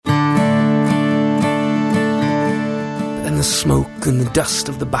the smoke and the dust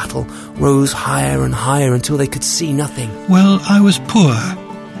of the battle rose higher and higher until they could see nothing. Well, I was poor.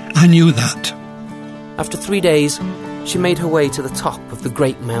 I knew that. After 3 days, she made her way to the top of the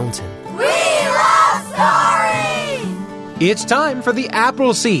great mountain. We love stories! It's time for the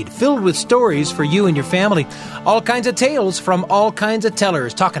Apple Seed, filled with stories for you and your family. All kinds of tales from all kinds of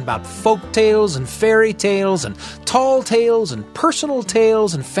tellers, talking about folk tales and fairy tales and tall tales and personal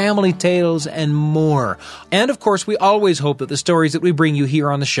tales and family tales and more. And of course, we always hope that the stories that we bring you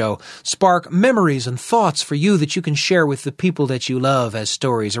here on the show spark memories and thoughts for you that you can share with the people that you love as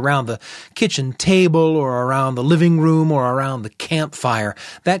stories around the kitchen table or around the living room or around the campfire.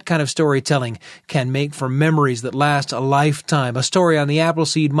 That kind of storytelling can make for memories that last a lifetime. A story on the Apple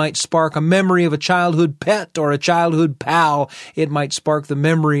Seed might spark a memory of a childhood pet or a childhood pal. It might spark the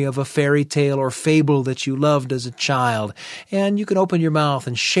memory of a fairy tale or fable that you loved as a child. And you can open your mouth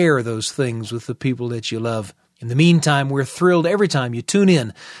and share those things with the people that you love. In the meantime, we're thrilled every time you tune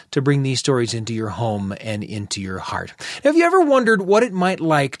in to bring these stories into your home and into your heart. Now, have you ever wondered what it might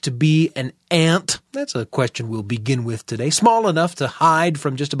like to be an ant? That's a question we'll begin with today. Small enough to hide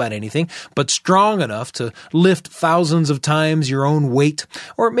from just about anything, but strong enough to lift thousands of times your own weight.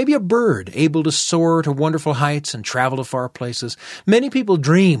 Or maybe a bird able to soar to wonderful heights and travel to far places. Many people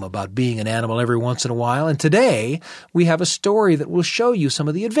dream about being an animal every once in a while, and today we have a story that will show you some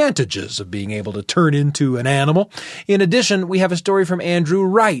of the advantages of being able to turn into an animal. In addition, we have a story from Andrew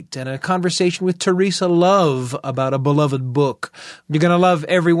Wright and a conversation with Teresa Love about a beloved book. You're going to love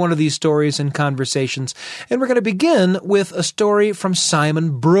every one of these stories and conversations. And we're going to begin with a story from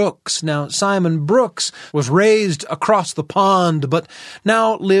Simon Brooks. Now, Simon Brooks was raised across the pond, but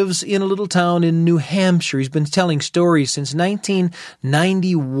now lives in a little town in New Hampshire. He's been telling stories since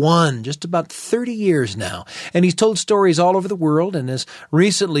 1991, just about 30 years now. And he's told stories all over the world and is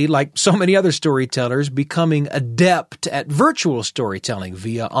recently, like so many other storytellers, becoming adept at virtual storytelling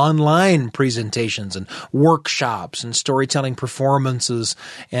via online presentations and workshops and storytelling performances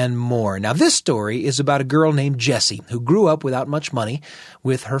and more. Now, this story is about a girl named Jessie who grew up without much money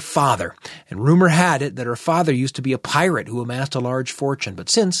with her father. And rumor had it that her father used to be a pirate who amassed a large fortune, but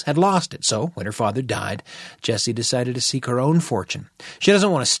since had lost it. So, when her father died, Jessie decided to seek her own fortune. She doesn't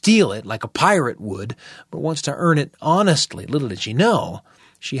want to steal it like a pirate would, but wants to earn it honestly. Little did she know,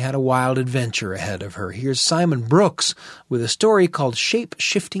 she had a wild adventure ahead of her. Here's Simon Brooks with a story called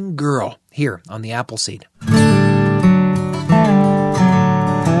Shape-Shifting Girl, here on the Apple Seed.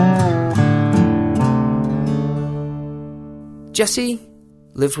 Jessie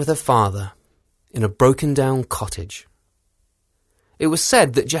lived with her father in a broken-down cottage. It was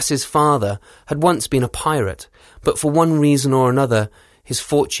said that Jessie's father had once been a pirate, but for one reason or another, his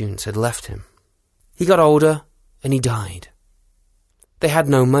fortunes had left him. He got older and he died. They had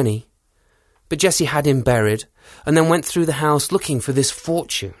no money, but Jessie had him buried and then went through the house looking for this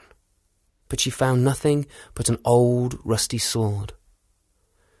fortune. But she found nothing but an old, rusty sword.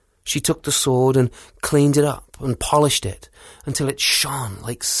 She took the sword and cleaned it up and polished it until it shone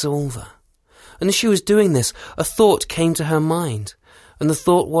like silver. And as she was doing this, a thought came to her mind. And the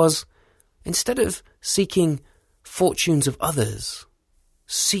thought was, instead of seeking fortunes of others,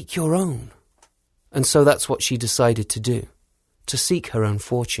 seek your own. And so that's what she decided to do, to seek her own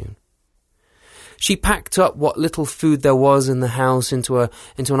fortune. She packed up what little food there was in the house into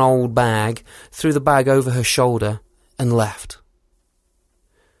an old bag, threw the bag over her shoulder, and left.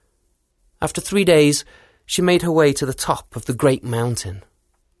 After 3 days, she made her way to the top of the great mountain.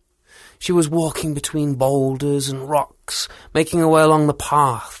 She was walking between boulders and rocks, making her way along the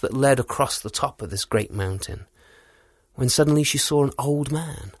path that led across the top of this great mountain, when suddenly she saw an old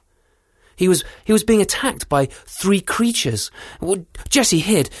man. He was being attacked by 3 creatures. Well, Jessie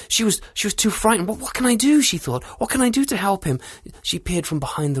hid. She was too frightened. But what can I do, she thought. What can I do to help him? She peered from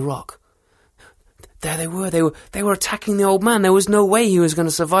behind the rock. There they were. They were attacking the old man. There was no way he was going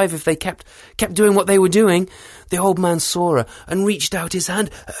to survive if they kept doing what they were doing. The old man saw her and reached out his hand.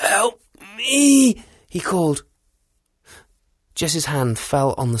 "Help me," he called. Jessie's hand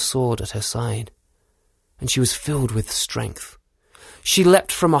fell on the sword at her side, and she was filled with strength. She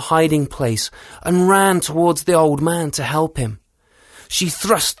leapt from a hiding place and ran towards the old man to help him. She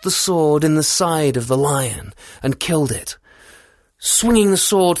thrust the sword in the side of the lion and killed it. Swinging the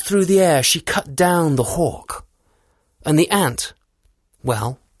sword through the air, she cut down the hawk. And the ant,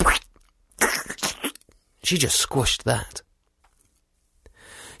 well, she just squished that.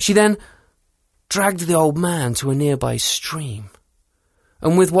 She then dragged the old man to a nearby stream.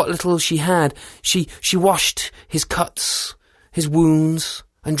 And with what little she had, she washed his cuts, his wounds,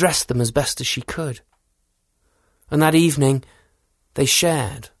 and dressed them as best as she could. And that evening, they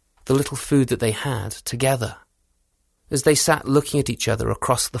shared the little food that they had together. as they sat looking at each other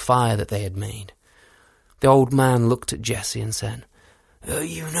across the fire that they had made. The old man looked at Jessie and said,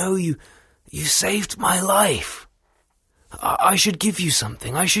 You saved my life. I should give you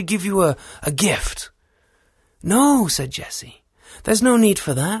something. I should give you a gift. No, said Jessie. There's no need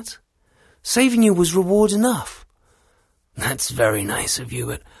for that. Saving you was reward enough. That's very nice of you,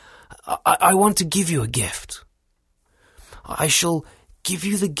 but I want to give you a gift. I shall give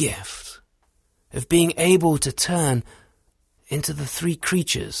you the gift of being able to turn into the 3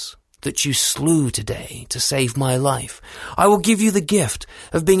 creatures that you slew today to save my life. I will give you the gift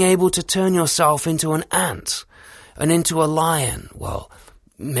of being able to turn yourself into an ant and into a lion, well,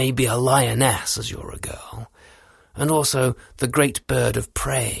 maybe a lioness as you're a girl, and also the great bird of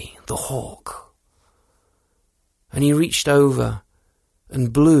prey, the hawk. And he reached over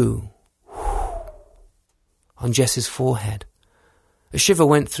and blew on Jess's forehead. A shiver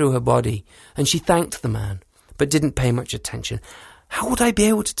went through her body, and she thanked the man, but didn't pay much attention. How would I be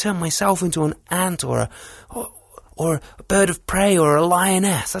able to turn myself into an ant or a bird of prey or a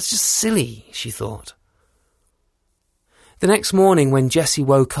lioness? That's just silly, she thought. The next morning when Jessie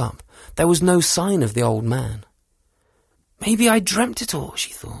woke up, there was no sign of the old man. Maybe I dreamt it all,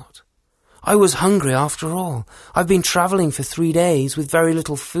 she thought. I was hungry after all. I've been travelling for 3 days with very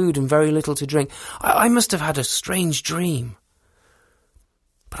little food and very little to drink. I must have had a strange dream.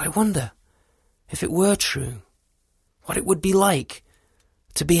 But I wonder, if it were true, what it would be like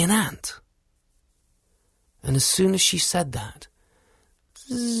to be an ant. And as soon as she said that,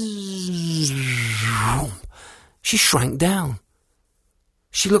 she shrank down.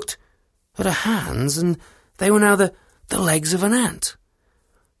 She looked at her hands, and they were now the legs of an ant.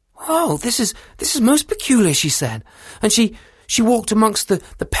 Oh, this is most peculiar, she said. And she walked amongst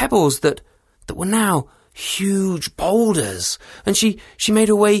the pebbles that were now huge boulders, and she made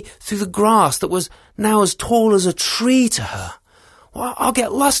her way through the grass that was now as tall as a tree to her. Well, I'll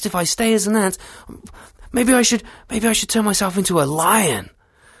get lost if I stay as an ant. Maybe I should turn myself into a lion.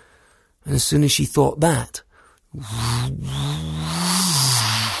 And as soon as she thought that,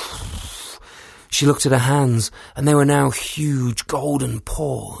 she looked at her hands, and they were now huge golden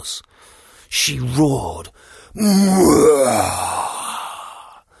paws. She roared.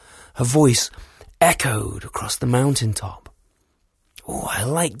 Her voice echoed across the mountaintop. Oh, I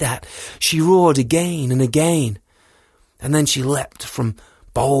like that. She roared again and again. And then she leapt from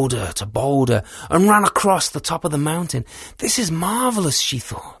boulder to boulder and ran across the top of the mountain. This is marvellous, she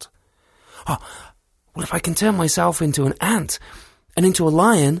thought. Oh, well, if I can turn myself into an ant and into a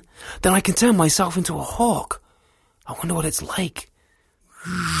lion, then I can turn myself into a hawk. I wonder what it's like.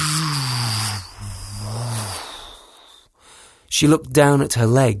 She looked down at her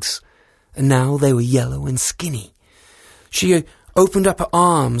legs, and now they were yellow and skinny. She opened up her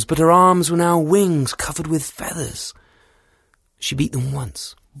arms, but her arms were now wings covered with feathers. She beat them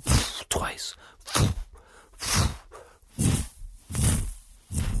once, twice,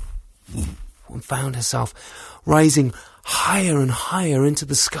 and found herself rising higher and higher into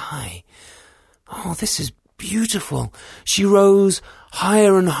the sky. Oh, this is beautiful. She rose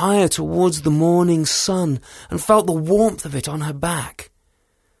higher and higher towards the morning sun and felt the warmth of it on her back.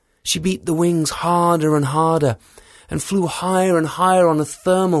 She beat the wings harder and harder and flew higher and higher on a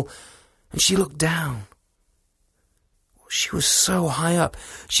thermal, and she looked down. She was so high up.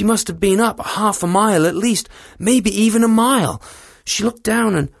 She must have been up half a mile at least, maybe even a mile. She looked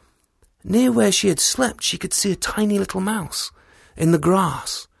down, and near where she had slept she could see a tiny little mouse in the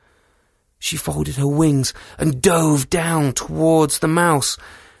grass. She folded her wings and dove down towards the mouse,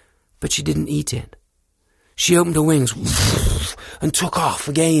 but she didn't eat it. She opened her wings and took off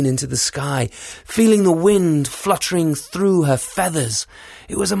again into the sky, feeling the wind fluttering through her feathers.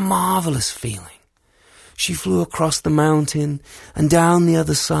 It was a marvellous feeling. She flew across the mountain and down the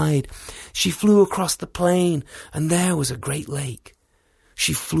other side. She flew across the plain, and there was a great lake.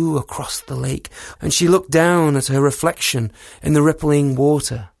 She flew across the lake, and she looked down at her reflection in the rippling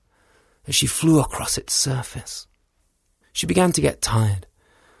water as she flew across its surface. She began to get tired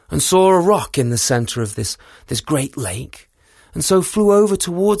and saw a rock in the centre of this great lake, and so flew over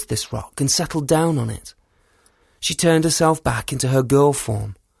towards this rock and settled down on it. She turned herself back into her girl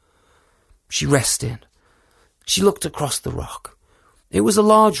form. She rested. She looked across the rock. It was a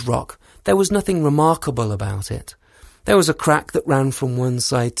large rock. There was nothing remarkable about it. There was a crack that ran from one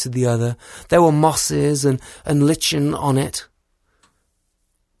side to the other. There were mosses and lichen on it.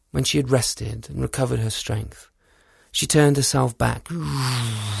 When she had rested and recovered her strength, she turned herself back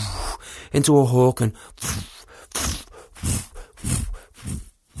into a hawk and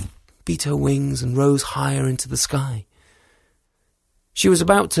beat her wings and rose higher into the sky. She was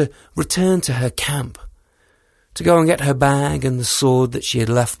about to return to her camp. to go and get her bag and the sword that she had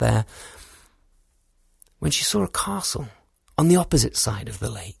left there, when she saw a castle on the opposite side of the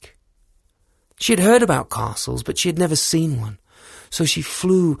lake. She had heard about castles, but she had never seen one, so she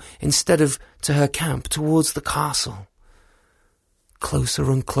flew instead of to her camp towards the castle.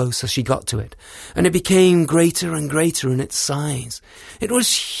 Closer and closer she got to it, and it became greater and greater in its size. It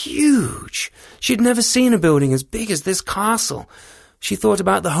was huge. She had never seen a building as big as this castle. She thought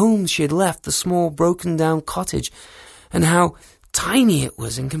about the homes she had left, the small broken-down cottage, and how tiny it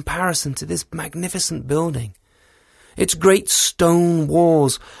was in comparison to this magnificent building. Its great stone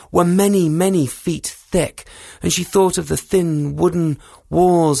walls were many, many feet thick, and she thought of the thin wooden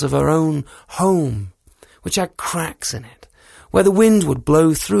walls of her own home, which had cracks in it, where the wind would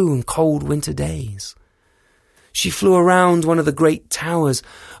blow through in cold winter days. She flew around one of the great towers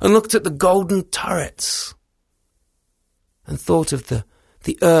and looked at the golden turrets and thought of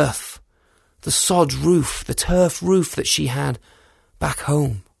the earth, the sod roof, the turf roof that she had back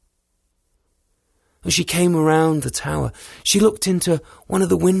home. As she came around the tower, she looked into one of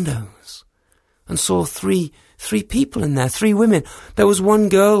the windows and saw three people in there, 3 women. There was one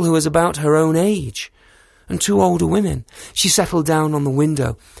girl who was about her own age and 2 older women. She settled down on the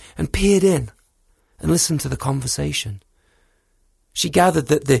window and peered in and listened to the conversation. She gathered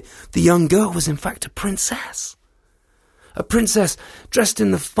that the young girl was in fact a princess dressed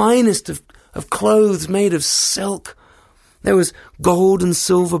in the finest of clothes made of silk. There was gold and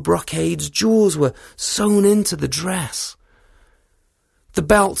silver brocades. Jewels were sewn into the dress. The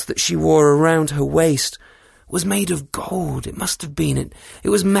belt that she wore around her waist was made of gold. It must have been. It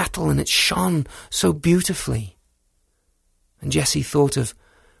was metal, and it shone so beautifully. And Jessie thought of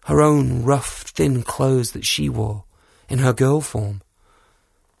her own rough, thin clothes that she wore in her girl form.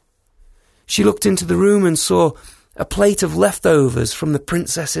 She looked into the room and saw a plate of leftovers from the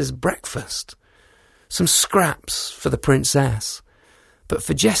princess's breakfast. Some scraps for the princess. But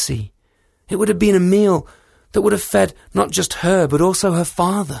for Jessie, it would have been a meal that would have fed not just her, but also her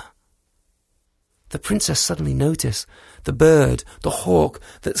father. The princess suddenly noticed the bird, the hawk,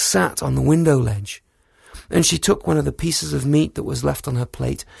 that sat on the window ledge. And she took one of the pieces of meat that was left on her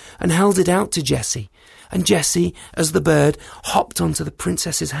plate and held it out to Jessie. And Jessie, as the bird, hopped onto the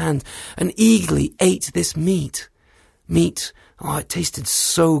princess's hand and eagerly ate this meat. It tasted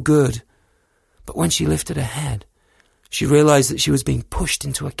so good. But when she lifted her head, she realized that she was being pushed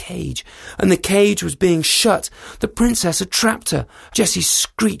into a cage, and the cage was being shut. The princess had trapped her. Jessie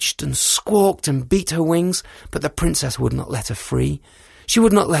screeched and squawked and beat her wings, but the princess would not let her free. She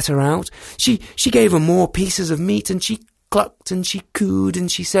would not let her out. She gave her more pieces of meat, and she clucked and she cooed,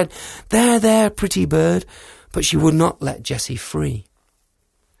 and she said, There, pretty bird," but she would not let Jessie free.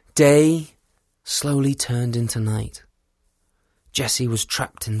 Day slowly turned into night. Jessie was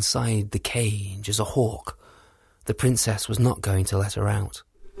trapped inside the cage as a hawk. The princess was not going to let her out.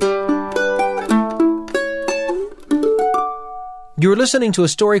 You're listening to a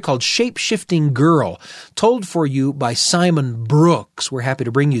story called Shape-Shifting Girl, told for you by Simon Brooks. We're happy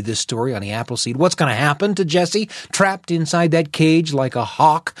to bring you this story on the Appleseed. What's going to happen to Jessie, trapped inside that cage like a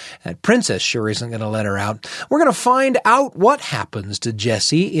hawk? That princess sure isn't going to let her out. We're going to find out what happens to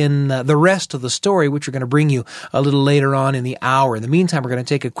Jessie in the rest of the story, which we're going to bring you a little later on in the hour. In the meantime, we're going to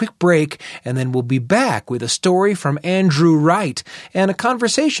take a quick break, and then we'll be back with a story from Andrew Wright and a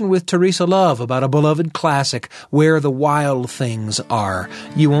conversation with Teresa Love about a beloved classic, Where the Wild Things Are.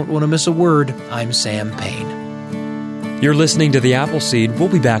 You won't want to miss a word. I'm Sam Payne. You're listening to The Appleseed. We'll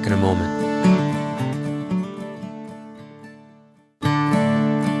be back in a moment.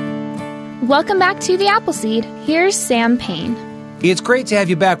 Welcome back to The Appleseed. Here's Sam Payne. It's great to have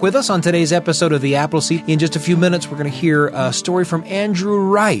you back with us on today's episode of The Appleseed. In just a few minutes, we're going to hear a story from Andrew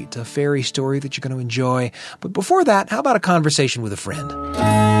Wright, a fairy story that you're going to enjoy. But before that, how about a conversation with a friend?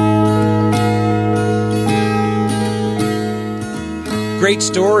 Great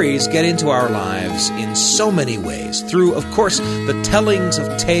stories get into our lives in so many ways. Through, of course, the tellings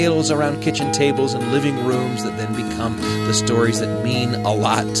of tales around kitchen tables and living rooms that then become the stories that mean a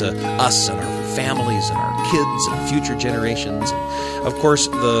lot to us and our families and our kids and future generations. And of course,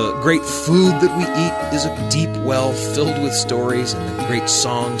 the great food that we eat is a deep well filled with stories, and the great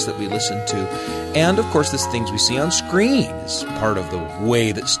songs that we listen to. And, of course, the things we see on screen is part of the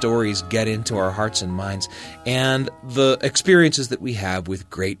way that stories get into our hearts and minds. And the experiences that we have with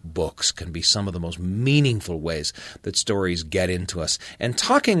great books can be some of the most meaningful ways that stories get into us. And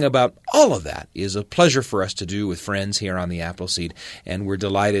talking about all of that is a pleasure for us to do with friends here on the Appleseed. And we're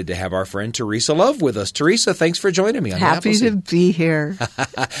delighted to have our friend Teresa Love with us. Teresa, thanks for joining me on the Appleseed. Happy to be here.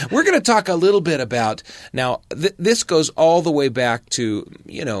 We're going to talk a little bit about, now, this goes all the way back to,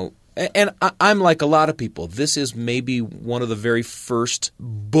 And I'm like a lot of people. This is maybe one of the very first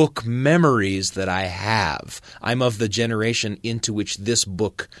book memories that I have. I'm of the generation into which this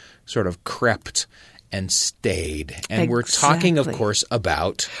book sort of crept and stayed. And we're talking, of course,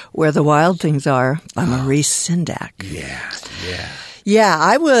 about Where the Wild Things Are by Maurice Sendak. Yeah. Yeah,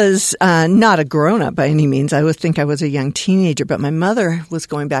 I was not a grown-up by any means. I would think I was a young teenager, but my mother was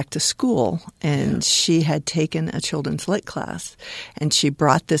going back to school, and she had taken a children's lit class, and she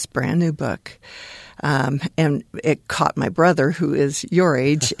brought this brand new book. And it caught my brother, who is your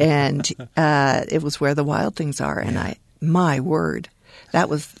age, and it was Where the Wild Things Are. And my word, that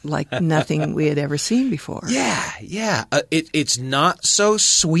was like nothing we had ever seen before. Yeah. It's not so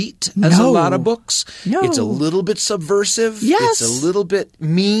sweet as a lot of books. No. It's a little bit subversive. Yes. It's a little bit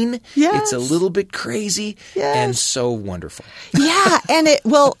mean. Yes. It's a little bit crazy. Yes. And so wonderful. Yeah,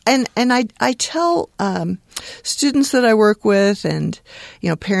 and I tell students that I work with, and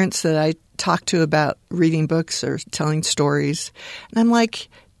parents that I talk to about reading books or telling stories, and I'm like,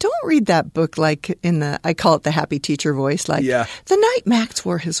 don't read that book like I call it the happy teacher voice, like the night Max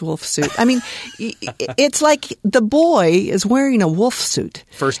wore his wolf suit. I mean, it's like the boy is wearing a wolf suit.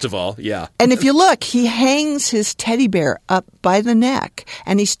 First of all, yeah. And if you look, he hangs his teddy bear up by the neck,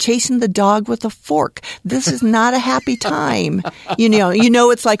 and he's chasing the dog with a fork. This is not a happy time.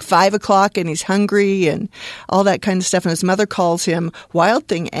 It's like 5 o'clock, and he's hungry and all that kind of stuff. And his mother calls him Wild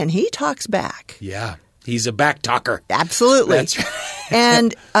Thing, and he talks back. Yeah. He's a back talker. Absolutely. That's right.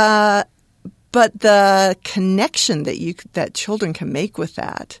 And but the connection that children can make with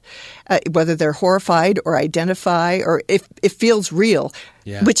that, whether they're horrified or identify, or if it feels real,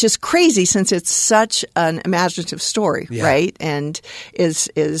 which is crazy since it's such an imaginative story, right? And is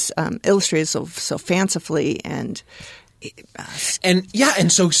illustrated so fancifully and.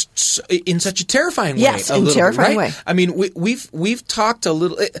 And so in such a terrifying way. Yes, in a terrifying way. I mean, we've talked a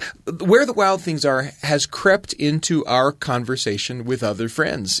little. Where the Wild Things Are has crept into our conversation with other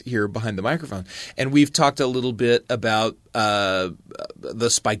friends here behind the microphone, and we've talked a little bit about the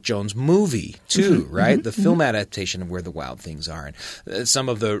Spike Jonze movie too, right? The film adaptation of Where the Wild Things Are, and some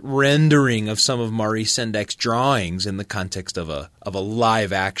of the rendering of some of Maurice Sendak's drawings in the context of a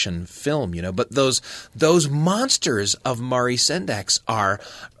live action film, But those monsters of Maurice Sendak's are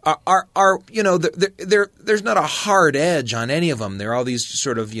there's not a hard edge on any of them. They're all these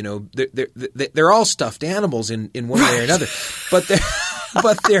sort of they're all stuffed animals in one way or another, but they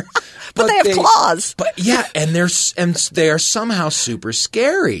have claws. But and they are somehow super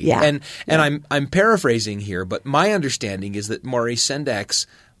scary. Yeah. And I'm paraphrasing here, but my understanding is that Maurice Sendak's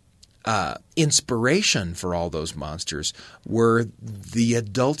inspiration for all those monsters were the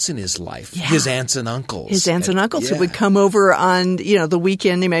adults in his life, his aunts and uncles. Who would come over on the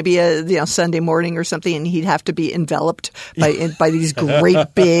weekend, maybe a Sunday morning or something, and he'd have to be enveloped by these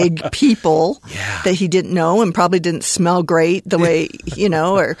great big people that he didn't know and probably didn't smell great the way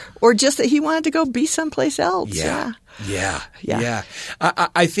or just that he wanted to go be someplace else. Yeah.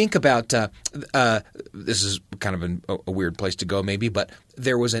 I think about this is kind of a weird place to go maybe, but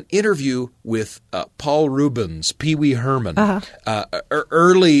there was an interview with Paul Rubens, Pee Wee Herman,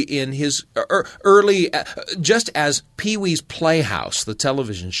 early in his just as Pee Wee's Playhouse, the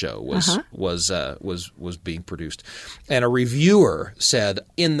television show, was being produced, and a reviewer said,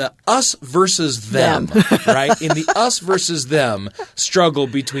 in the us versus them. Right, in the us versus them struggle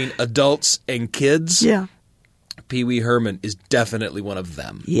between adults and kids. Yeah. Pee Wee Herman is definitely one of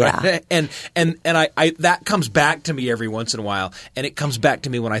them. Yeah. Right? And I that comes back to me every once in a while, and it comes back to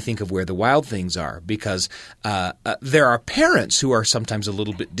me when I think of Where the Wild Things Are, because there are parents who are sometimes a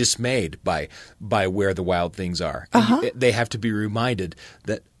little bit dismayed by Where the Wild Things Are. And they have to be reminded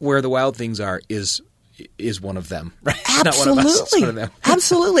that Where the Wild Things Are is one of them, right? Absolutely. Not one of us, it's one of them.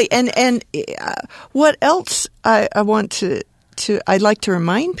 Absolutely. And what else I want to I'd like to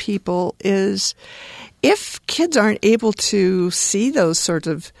remind people is, if kids aren't able to see those sorts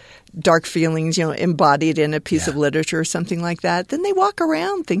of dark feelings, embodied in a piece of literature or something like that, then they walk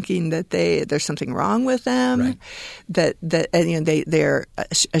around thinking that there's something wrong with them, that they're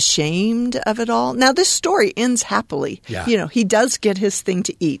ashamed of it all. Now, this story ends happily. Yeah. He does get his thing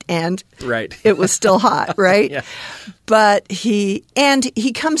to eat, and it was still hot, right? Yeah. But he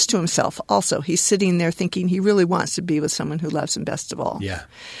comes to himself also. He's sitting there thinking he really wants to be with someone who loves him best of all. Yeah.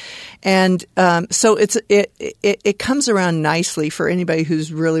 And so it comes around nicely for anybody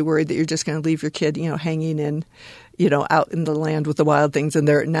who's really worried that you're just going to leave your kid, hanging in, out in the land with the wild things, and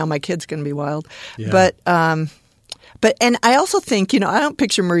now my kid's going to be wild. Yeah. And I also think, I don't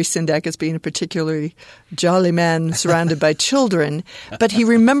picture Maurice Sendak as being a particularly jolly man surrounded by children, but he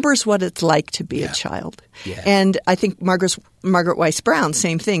remembers what it's like to be a child. Yeah. And I think Margaret Weiss Brown,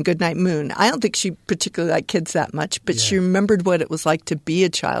 same thing, Goodnight Moon. I don't think she particularly liked kids that much, but she remembered what it was like to be a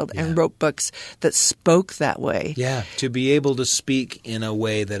child and wrote books that spoke that way. Yeah, to be able to speak in a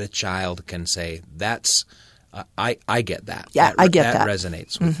way that a child can say, that's... I get that. Yeah, I get that. That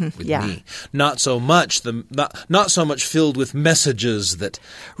resonates with me. Not so much not so much filled with messages that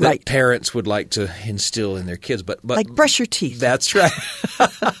parents would like to instill in their kids, but like brush your teeth. That's right.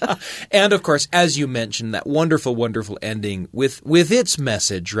 And of course, as you mentioned, that wonderful, wonderful ending with its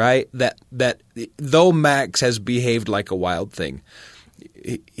message, right? That though Max has behaved like a wild thing,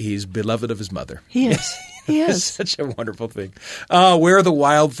 he's beloved of his mother. He is. He is. It's such a wonderful thing. Where the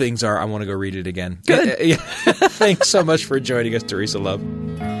Wild Things Are. I want to go read it again. Good. Thanks so much for joining us, Teresa Love.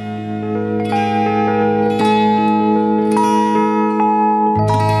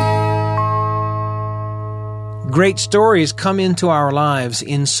 Great stories come into our lives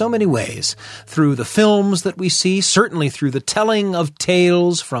in so many ways. Through the films that we see, certainly through the telling of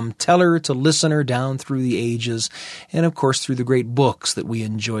tales from teller to listener down through the ages, and of course through the great books that we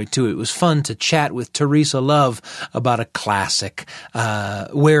enjoy too. It was fun to chat with Teresa Love about a classic,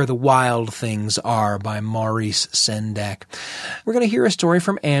 Where the Wild Things Are by Maurice Sendak. We're going to hear a story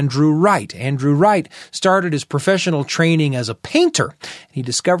from Andrew Wright. Andrew Wright started his professional training as a painter. He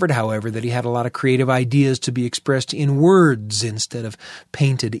discovered, however, that he had a lot of creative ideas to be expressed in words instead of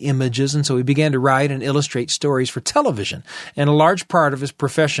painted images, and so he began to write and illustrate stories for television. And a large part of his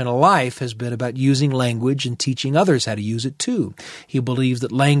professional life has been about using language and teaching others how to use it too. He believes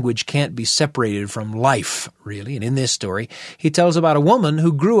that language can't be separated from life, really. And in this story, he tells about a woman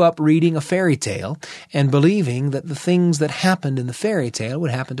who grew up reading a fairy tale and believing that the things that happened in the fairy tale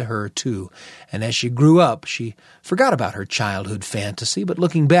would happen to her too. And as she grew up, she forgot about her childhood fantasy, but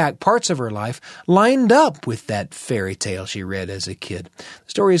looking back, parts of her life lined up with that fairy tale she read as a kid. The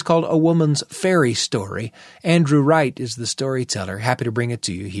story is called A Woman's Fairy Story. Andrew Wright is the storyteller. Happy to bring it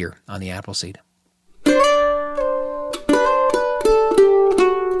to you here on the Appleseed.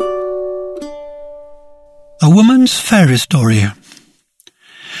 A Woman's Fairy Story.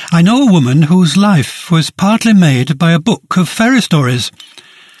 I know a woman whose life was partly made by a book of fairy stories.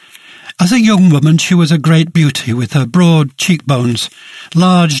 As a young woman, she was a great beauty with her broad cheekbones,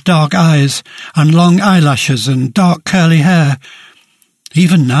 large dark eyes, and long eyelashes and dark curly hair.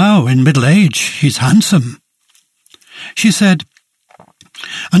 Even now, in middle age, she's handsome. She said,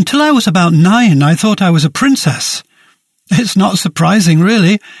 "Until I was about 9, I thought I was a princess. It's not surprising,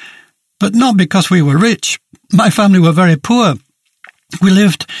 really, but not because we were rich. My family were very poor. We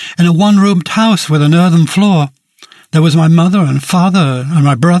lived in a one-roomed house with an earthen floor. There was my mother and father and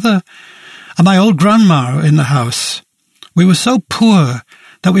my brother, and my old grandma in the house. We were so poor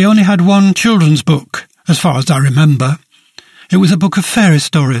that we only had one children's book, as far as I remember. It was a book of fairy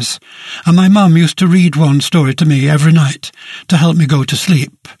stories, and my mum used to read one story to me every night to help me go to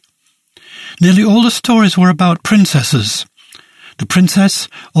sleep. Nearly all the stories were about princesses. The princess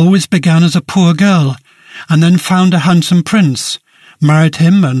always began as a poor girl, and then found a handsome prince, married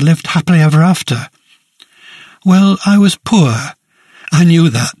him, and lived happily ever after. Well, I was poor. I knew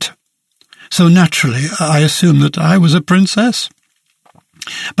that. So naturally, I assumed that I was a princess.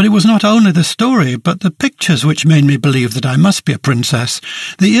 But it was not only the story, but the pictures which made me believe that I must be a princess.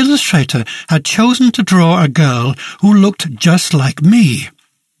 The illustrator had chosen to draw a girl who looked just like me.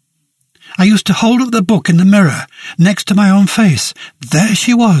 I used to hold up the book in the mirror, next to my own face. There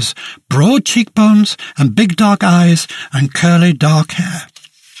she was, broad cheekbones and big dark eyes and curly dark hair.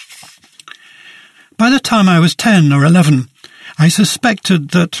 By the time I was 10 or 11, I suspected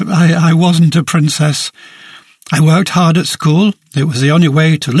that I wasn't a princess. I worked hard at school. It was the only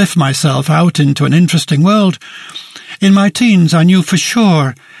way to lift myself out into an interesting world. In my teens, I knew for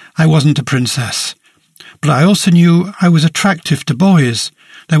sure I wasn't a princess. But I also knew I was attractive to boys.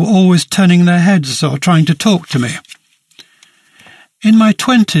 They were always turning their heads or trying to talk to me. In my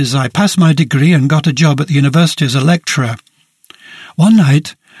 20s, I passed my degree and got a job at the university as a lecturer. One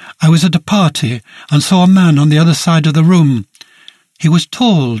night, I was at a party and saw a man on the other side of the room. He was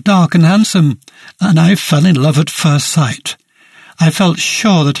tall, dark and handsome, and I fell in love at first sight. I felt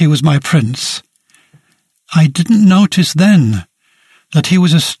sure that he was my prince. I didn't notice then that he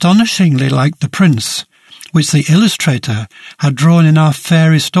was astonishingly like the prince, which the illustrator had drawn in our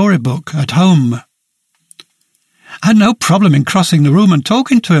fairy storybook at home. I had no problem in crossing the room and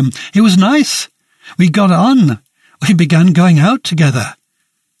talking to him. He was nice. We got on. We began going out together.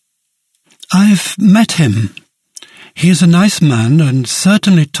 I've met him. He is a nice man and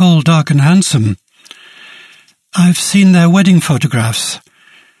certainly tall, dark and handsome. I've seen their wedding photographs.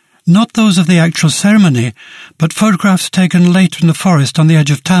 Not those of the actual ceremony, but photographs taken late in the forest on the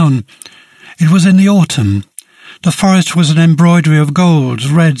edge of town. It was in the autumn. The forest was an embroidery of golds,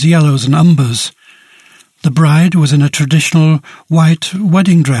 reds, yellows and umbers. The bride was in a traditional white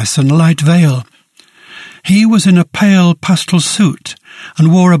wedding dress and light veil. He was in a pale pastel suit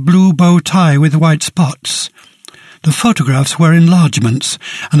and wore a blue bow tie with white spots. The photographs were enlargements,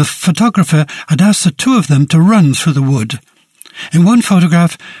 and the photographer had asked the two of them to run through the wood. In one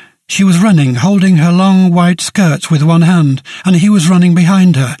photograph, she was running, holding her long white skirts with one hand, and he was running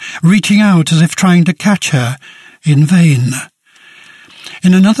behind her, reaching out as if trying to catch her, in vain.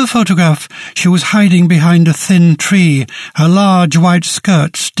 In another photograph, she was hiding behind a thin tree, her large white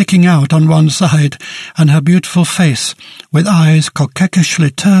skirt sticking out on one side, and her beautiful face, with eyes coquettishly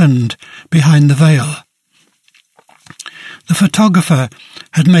turned, behind the veil. The photographer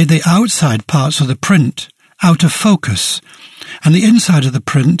had made the outside parts of the print out of focus, and the inside of the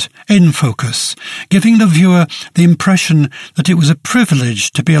print in focus, giving the viewer the impression that it was a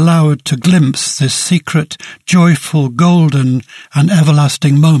privilege to be allowed to glimpse this secret, joyful, golden, and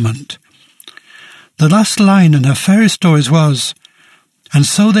everlasting moment. The last line in her fairy stories was, "And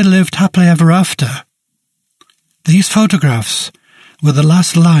so they lived happily ever after." These photographs were the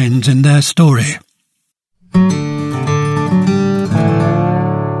last lines in their story.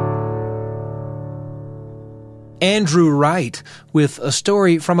 Andrew Wright with a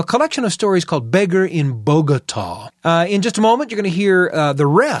story from a collection of stories called Beggar in Bogota. In just a moment, you're going to hear the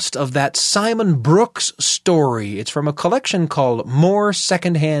rest of that Simon Brooks story. It's from a collection called More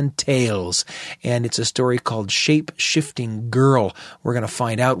Secondhand Tales, and it's a story called Shape-Shifting Girl. We're going to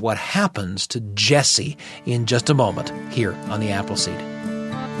find out what happens to Jessie in just a moment here on The Appleseed.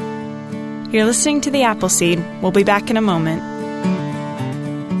 You're listening to The Appleseed. We'll be back in a moment.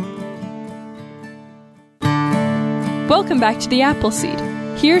 Welcome back to The Appleseed.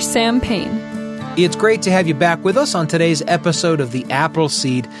 Here's Sam Payne. It's great to have you back with us on today's episode of The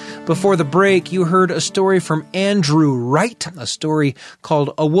Appleseed. Before the break, you heard a story from Andrew Wright, a story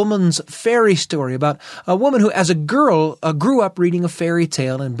called A Woman's Fairy Story, about a woman who, as a girl, grew up reading a fairy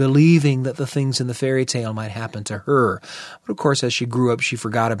tale and believing that the things in the fairy tale might happen to her. But of course, as she grew up, she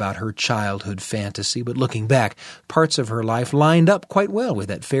forgot about her childhood fantasy. But looking back, parts of her life lined up quite well with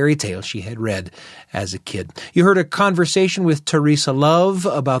that fairy tale she had read as a kid. You heard a conversation with Teresa Love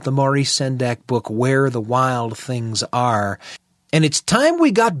about the Maurice Sendak book, Where the Wild Things Are. And it's time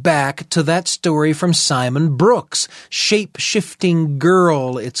we got back to that story from Simon Brooks, Shape-Shifting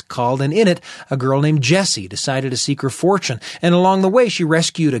Girl, it's called. And in it, a girl named Jessie decided to seek her fortune. And along the way, she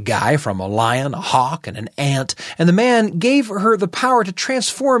rescued a guy from a lion, a hawk, and an ant. And the man gave her the power to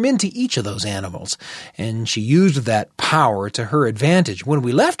transform into each of those animals. And she used that power to her advantage. When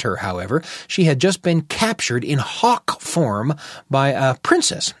we left her, however, she had just been captured in hawk form by a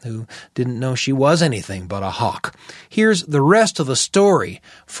princess who didn't know she was anything but a hawk. Here's the rest of the story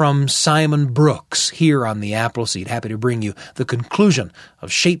from Simon Brooks here on The Appleseed. Happy to bring you the conclusion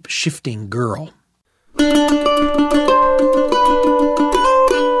of Shape-Shifting Girl.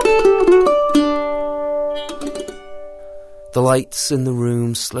 The lights in the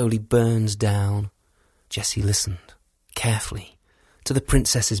room slowly burned down. Jessie listened carefully to the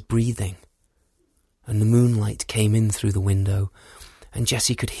princess's breathing, and the moonlight came in through the window, and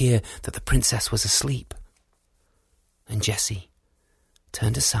Jessie could hear that the princess was asleep. And Jessie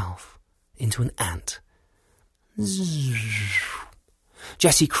turned herself into an ant.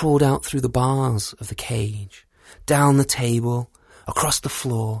 Jessie crawled out through the bars of the cage, down the table, across the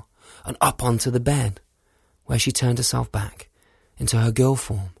floor, and up onto the bed, where she turned herself back into her girl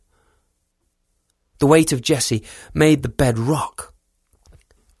form. The weight of Jessie made the bed rock,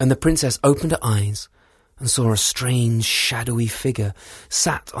 and the princess opened her eyes and saw a strange, shadowy figure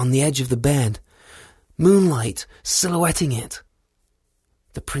sat on the edge of the bed, moonlight silhouetting it.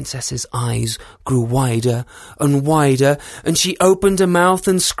 The princess's eyes grew wider and wider, and she opened her mouth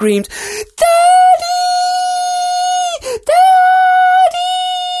and screamed, "Daddy! Daddy!"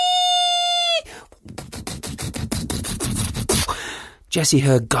 Jessie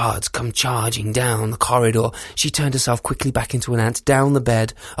heard guards come charging down the corridor. She turned herself quickly back into an ant, down the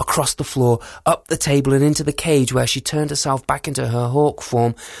bed, across the floor, up the table, and into the cage, where she turned herself back into her hawk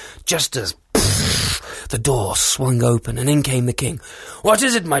form, just as the door swung open, and in came the king. "What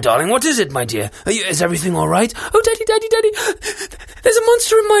is it, my darling? What is it, my dear? Is everything all right?" "Oh, Daddy, Daddy, Daddy, there's a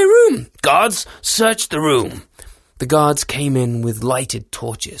monster in my room." "Guards, search the room." The guards came in with lighted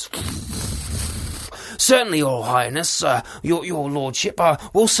torches. "Certainly, Your Highness, your lordship,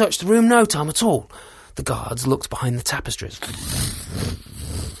 we'll search the room no time at all." The guards looked behind the tapestries.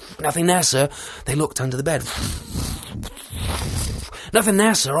 Nothing there, sir. They looked under the bed. Nothing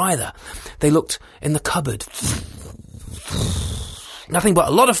there, sir, either. They looked in the cupboard. Nothing but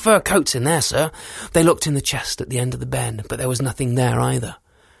a lot of fur coats in there, sir. They looked in the chest at the end of the bed, but there was nothing there either.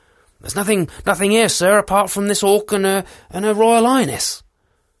 There's nothing here, sir, apart from this hawk and her royal highness.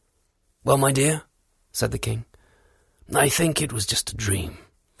 Well, my dear, said the king, I think it was just a dream.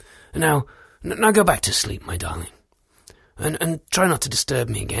 Now go back to sleep, my darling. And try not to disturb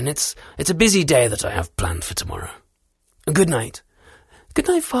me again. It's a busy day that I have planned for tomorrow. Good night. Good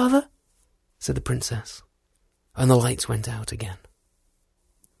night, father, said the princess. And the lights went out again.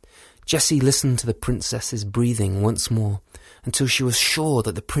 Jessie listened to the princess's breathing once more until she was sure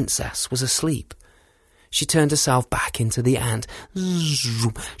that the princess was asleep. She turned herself back into the ant.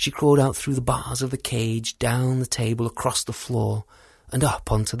 She crawled out through the bars of the cage, down the table, across the floor, and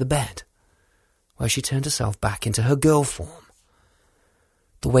up onto the bed, where she turned herself back into her girl form.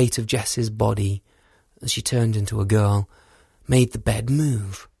 The weight of Jessie's body, as she turned into a girl, made the bed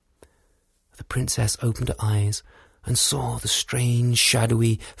move. The princess opened her eyes and saw the strange,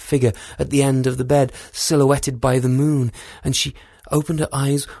 shadowy figure at the end of the bed, silhouetted by the moon, and she opened her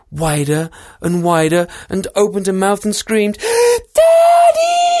eyes wider and wider, and opened her mouth and screamed, "Daddy!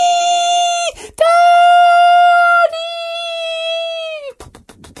 Daddy!"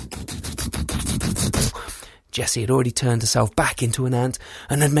 Jessie had already turned herself back into an ant,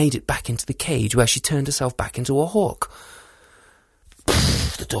 and had made it back into the cage, where she turned herself back into a hawk.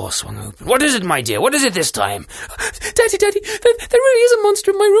 The door swung open. "What is it, my dear? What is it this time?" Daddy, there really is a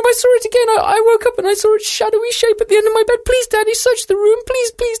monster in my room. I saw it again. I woke up and I saw its shadowy shape at the end of my bed. Please, Daddy, search the room.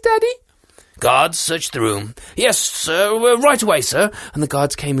 Please, Daddy." "Guards, search the room." "Yes, sir. Right away, sir." And the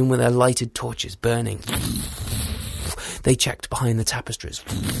guards came in with their lighted torches burning. They checked behind the tapestries.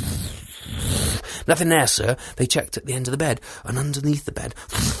 "Nothing there, sir." They checked at the end of the bed and underneath the bed.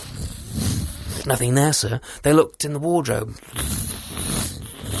 "Nothing there, sir." They looked in the wardrobe.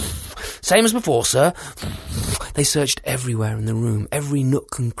 "Same as before, sir." They searched everywhere in the room, every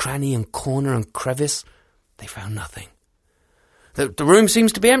nook and cranny and corner and crevice. They found nothing. The room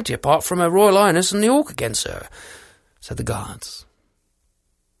seems to be empty, apart from Her Royal Highness and the hawk again, sir," said the guards.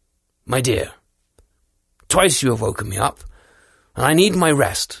 "My dear, twice you have woken me up, and I need my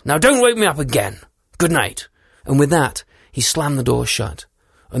rest. Now don't wake me up again. Good night." And with that, he slammed the door shut,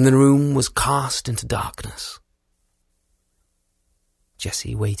 and the room was cast into darkness.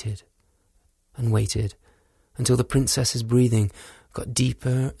 Jessie waited and waited until the princess's breathing got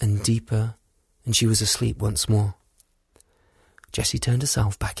deeper and deeper, and she was asleep once more. Jessie turned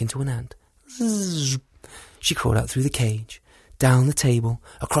herself back into an ant. She crawled out through the cage, down the table,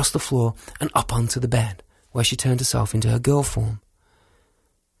 across the floor, and up onto the bed, where she turned herself into her girl form.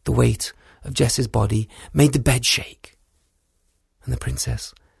 The weight of Jessie's body made the bed shake, and the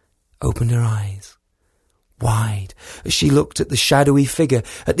princess opened her eyes wide as she looked at the shadowy figure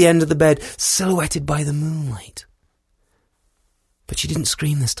at the end of the bed, silhouetted by the moonlight. But she didn't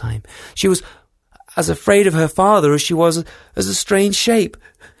scream this time. She was as afraid of her father as she was as a strange shape.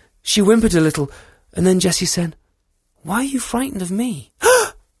 She whimpered a little, and then Jessie said, "Why are you frightened of me?"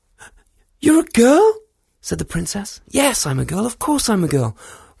 "You're a girl?" said the princess. "Yes, I'm a girl. Of course I'm a girl.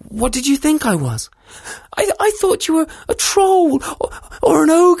 What did you think I was?" I thought you were a troll or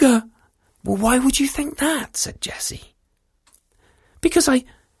an ogre." "Well, why would you think that?" said Jessie. "Because I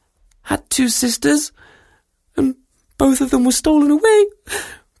had two sisters, and both of them were stolen away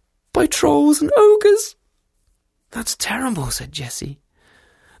by trolls and ogres." "That's terrible," said Jessie.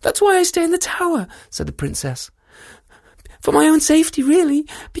 "That's why I stay in the tower," said the princess. "For my own safety, really,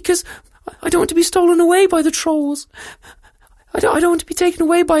 because I don't want to be stolen away by the trolls. I don't want to be taken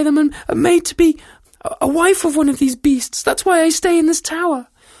away by them and made to be a wife of one of these beasts. That's why I stay in this tower."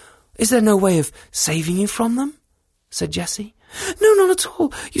 "Is there no way of saving you from them?" said Jessie. "No, not at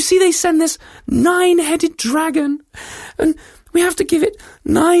all. You see, they send this 9-headed dragon, and we have to give it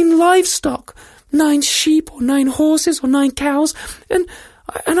 9 livestock, 9 sheep or 9 horses or 9 cows, and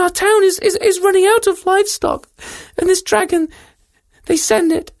our town is running out of livestock, and this dragon, they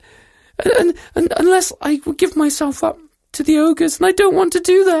send it, and unless I give myself up to the ogres, and I don't want to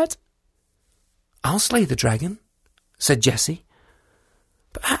do that." "I'll slay the dragon," said Jessie.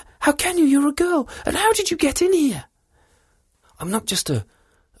 "But how can you? You're a girl, and how did you get in here?" "I'm not just a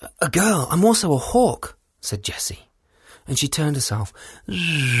girl, I'm also a hawk," said Jessie, and she turned herself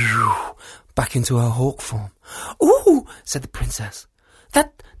back into her hawk form. "Ooh," said the princess,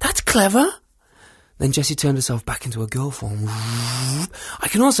 that's clever." Then Jessie turned herself back into a girl form. "I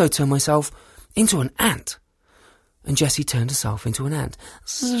can also turn myself into an ant." And Jessie turned herself into an ant.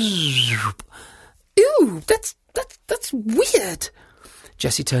 "Ooh, that's weird."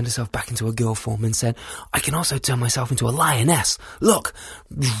 Jessie turned herself back into a girl form and said, I can also turn myself into a lioness. Look.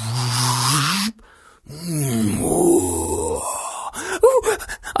 Ooh,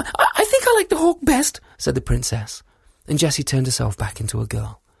 I think I like the hawk best, said the princess. And Jessie turned herself back into a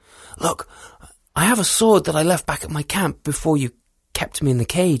girl. Look, I have a sword that I left back at my camp before you kept me in the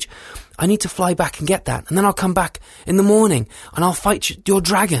cage. I need to fly back and get that, and then I'll come back in the morning, and I'll fight your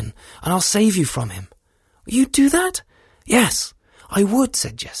dragon, and I'll save you from him. You'd do that? Yes, I would,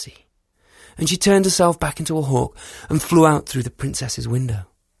 said Jessie. And she turned herself back into a hawk and flew out through the princess's window.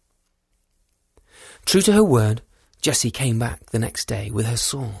 True to her word, Jessie came back the next day with her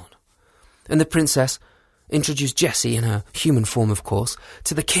sword. And the princess introduced Jessie, in her human form, of course,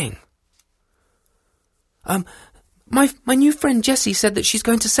 to the king. My new friend Jessie said that she's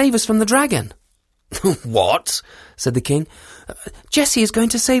going to save us from the dragon. What? Said the king. Jessie is going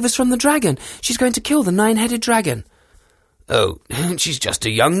to save us from the dragon. She's going to kill the 9-headed dragon. Oh, she's just a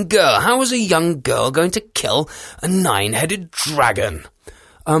young girl. How is a young girl going to kill a 9-headed dragon?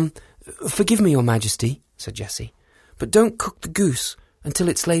 Forgive me, your majesty, said Jessie, but don't cook the goose until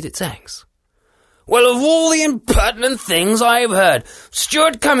it's laid its eggs. Well, of all the impertinent things I've heard.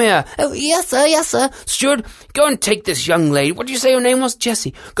 Steward, come here. Oh, yes, sir. Steward, go and take this young lady. What do you say her name was?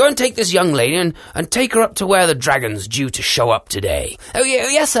 Jessie. Go and take this young lady and take her up to where the dragon's due to show up today. Oh,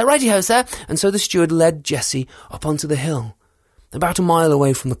 yes, sir. Righty-ho, sir. And so the steward led Jessie up onto the hill, about a mile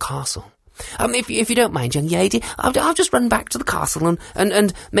away from the castle. If you don't mind, young lady, I'll just run back to the castle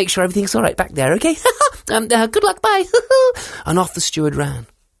and make sure everything's all right back there, okay? Good luck, bye. And off the steward ran.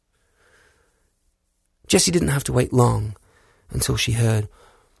 Jessie didn't have to wait long until she heard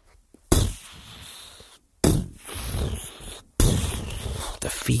the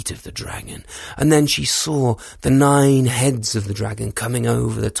feet of the dragon, and then she saw the 9 heads of the dragon coming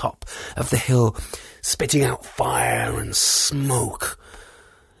over the top of the hill, spitting out fire and smoke.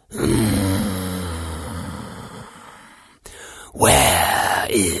 Where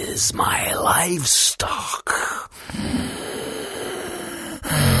is my livestock?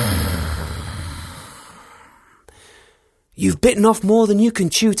 You've bitten off more than you can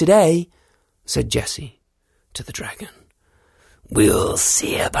chew today, said Jessie to the dragon. We'll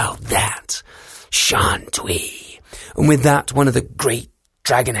see about that, shan't we? And with that, one of the great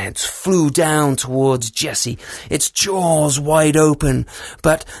dragon heads flew down towards Jessie, its jaws wide open,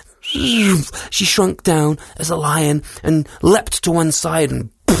 but she shrunk down as a lion and leapt to one side, and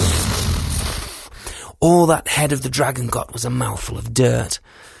all that head of the dragon got was a mouthful of dirt.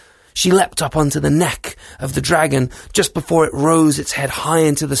 She leapt up onto the neck of the dragon just before it rose its head high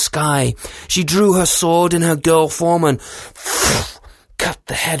into the sky. She drew her sword in her girl form and cut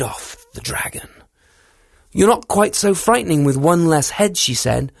the head off the dragon. You're not quite so frightening with one less head, she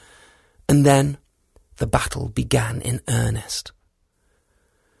said. And then the battle began in earnest.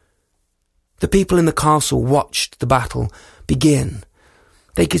 The people in the castle watched the battle begin.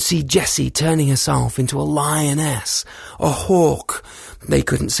 They could see Jessie turning herself into a lioness, a hawk. They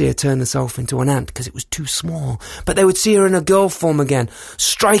couldn't see her turn herself into an ant because it was too small, but they would see her in her girl form again,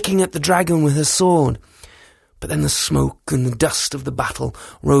 striking at the dragon with her sword. But then the smoke and the dust of the battle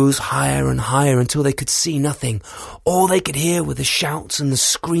rose higher and higher until they could see nothing. All they could hear were the shouts and the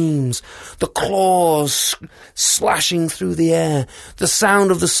screams, the claws slashing through the air, the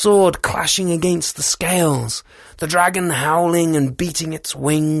sound of the sword clashing against the scales, the dragon howling and beating its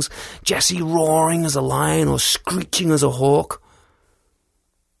wings, Jessie roaring as a lion or screeching as a hawk.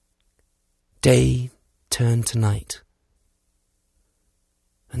 Day turned to night,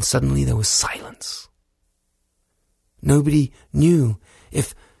 and suddenly there was silence. Nobody knew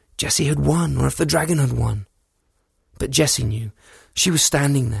if Jessie had won or if the dragon had won. But Jessie knew. She was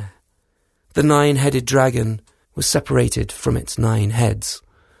standing there. The 9-headed dragon was separated from its 9 heads.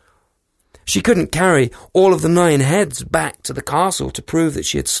 She couldn't carry all of the 9 heads back to the castle to prove that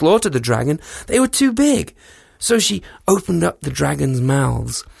she had slaughtered the dragon. They were too big. So she opened up the dragon's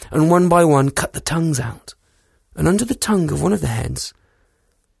mouths and one by one cut the tongues out. And under the tongue of one of the heads,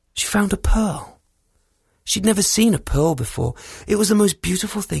 she found a pearl. She'd never seen a pearl before. It was the most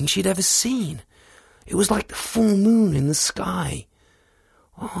beautiful thing she'd ever seen. It was like the full moon in the sky.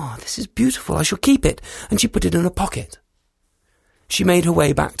 Oh, this is beautiful. I shall keep it. And she put it in a pocket. She made her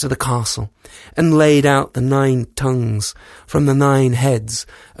way back to the castle and laid out the 9 tongues from the 9 heads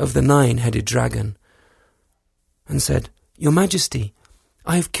of the 9-headed dragon and said, Your Majesty,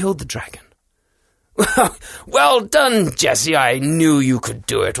 I have killed the dragon. Well done, Jessie. I knew you could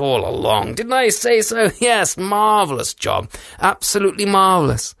do it all along. Didn't I say so? Yes, marvellous job. Absolutely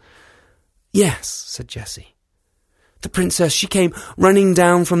marvellous. Yes, said Jessie. The princess, she came running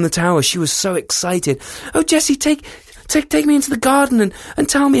down from the tower. She was so excited. Oh, Jessie, take Take me into the garden and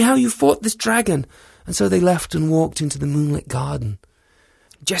tell me how you fought this dragon." And so they left and walked into the moonlit garden.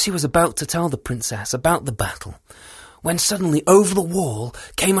 Jessie was about to tell the princess about the battle, when suddenly over the wall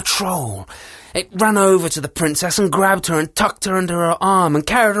came a troll. It ran over to the princess and grabbed her and tucked her under her arm and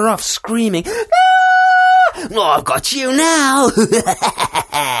carried her off, screaming, "Ah! Oh, I've got you now!"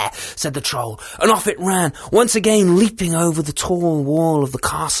 said the troll, and off it ran, once again leaping over the tall wall of the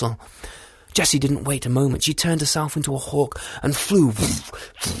castle. Jessie didn't wait a moment. She turned herself into a hawk and flew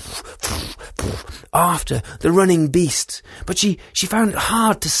after the running beast. But she found it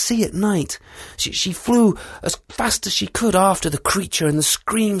hard to see at night. She flew as fast as she could after the creature and the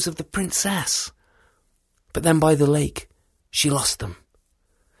screams of the princess. But then by the lake, she lost them.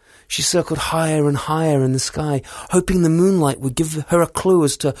 She circled higher and higher in the sky, hoping the moonlight would give her a clue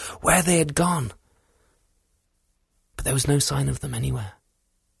as to where they had gone. But there was no sign of them anywhere.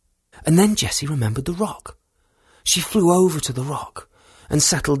 And then Jessie remembered the rock. She flew over to the rock and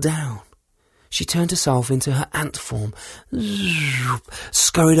settled down. She turned herself into her ant form,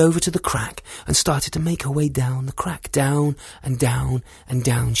 scurried over to the crack and started to make her way down the crack. Down and down and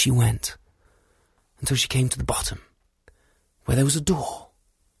down she went, until she came to the bottom, where there was a door.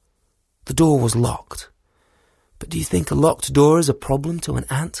 The door was locked. But do you think a locked door is a problem to an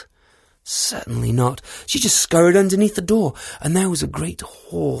ant? Certainly not. She just scurried underneath the door, and there was a great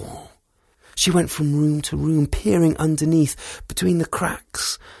hall. She went from room to room, peering underneath, between the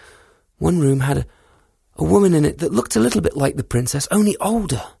cracks. One room had a woman in it that looked a little bit like the princess, only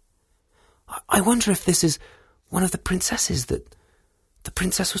older. I wonder if this is one of the princesses that the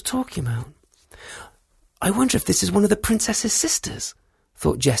princess was talking about. I wonder if this is one of the princess's sisters,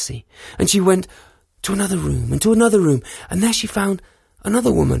 thought Jessie. And she went to another room and to another room, and there she found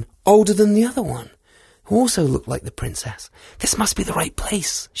another woman, older than the other one, who also looked like the princess. "This must be the right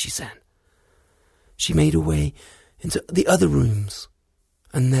place," she said. She made her way into the other rooms,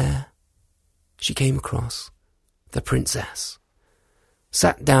 and there she came across the princess,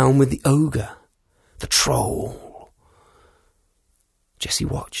 sat down with the ogre, the troll. Jessie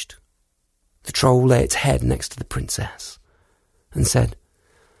watched. The troll lay its head next to the princess and said,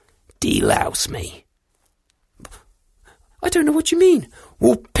 "Delouse me." "I don't know what you mean."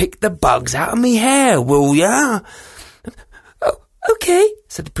 "Well, pick the bugs out of me hair, will ya?" "Oh, okay,"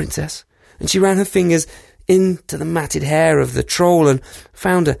 said the princess, and she ran her fingers into the matted hair of the troll and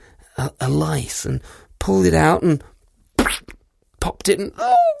found a lice and pulled it out and popped it and...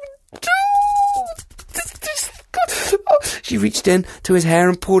 She reached in to his hair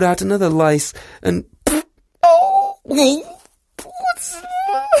and pulled out another lice and...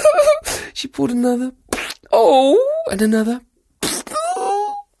 She pulled another... and another...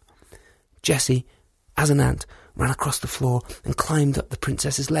 Jessie, as an ant, ran across the floor and climbed up the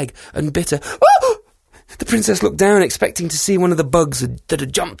princess's leg and bit her. The princess looked down, expecting to see one of the bugs that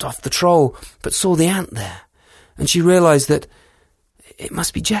had jumped off the troll, but saw the ant there, and she realised that it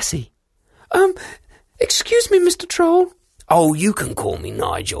must be Jessie. Excuse me, Mr. Troll." "Oh, you can call me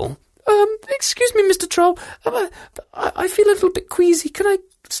Nigel." Excuse me, Mr. Troll. I feel a little bit queasy. Can I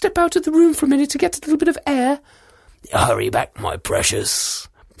step out of the room for a minute to get a little bit of air?" "Hurry back, my precious."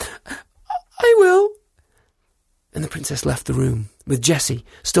 "I will." And the princess left the room, with Jessie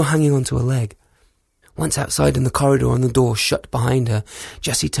still hanging onto her leg. Once outside in the corridor and the door shut behind her,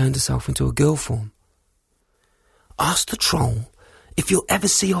 Jessie turned herself into a girl form. "Ask the troll if you'll ever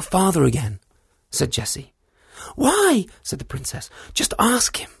see your father again," said Jessie. "Why?" said the princess. "Just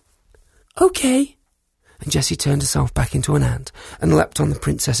ask him." "Okay." And Jessie turned herself back into an ant and leapt on the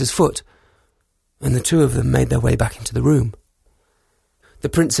princess's foot, and the two of them made their way back into the room. The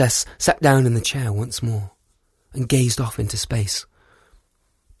princess sat down in the chair once more and gazed off into space.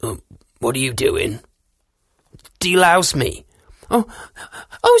 "What are you doing?" "Delouse me." "Oh,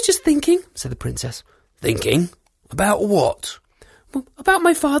 I was just thinking," said the princess. "Thinking? About what?" "Well, about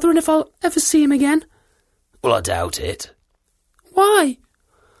my father and if I'll ever see him again." "Well, I doubt it." "Why?"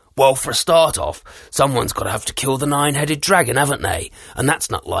 "Well, for a start off, someone's got to have to kill the 9-headed dragon, haven't they? And that's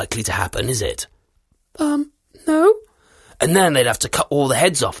not likely to happen, is it?" No." "And then they'd have to cut all the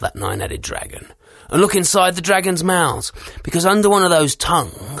heads off that 9-headed dragon and look inside the dragon's mouths, because under one of those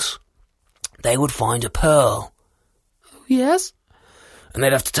tongues they would find a pearl." "Yes." "And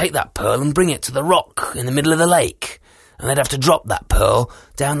they'd have to take that pearl and bring it to the rock in the middle of the lake, and they'd have to drop that pearl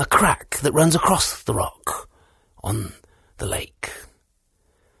down the crack that runs across the rock on the lake.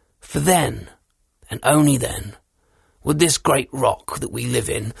 For then, and only then, would this great rock that we live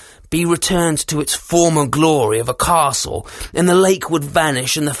in be returned to its former glory of a castle, and the lake would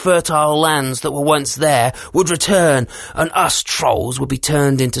vanish, and the fertile lands that were once there would return, and us trolls would be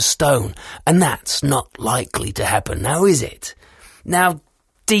turned into stone. And that's not likely to happen, now is it? Now,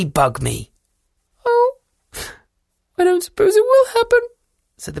 debug me. Oh, I don't suppose it will happen,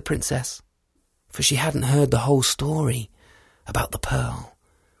 said the princess, for she hadn't heard the whole story about the pearl.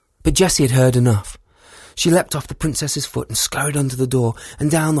 But Jessie had heard enough. She leapt off the princess's foot and scurried under the door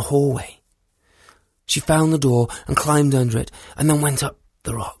and down the hallway. She found the door and climbed under it, and then went up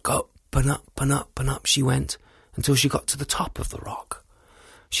the rock. Up and up and up and up she went, until she got to the top of the rock.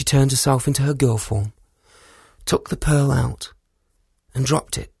 She turned herself into her girl form, took the pearl out, and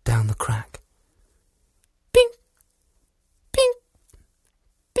dropped it down the crack. Bing! Bing!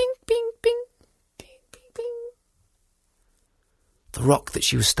 Bing, bing, bing! The rock that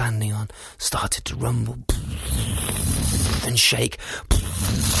she was standing on started to rumble and shake,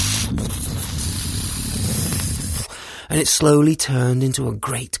 and it slowly turned into a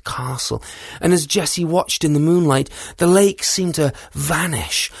great castle. And as Jessie watched in the moonlight, the lake seemed to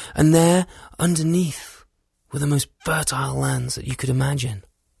vanish, and there, underneath, were the most fertile lands that you could imagine.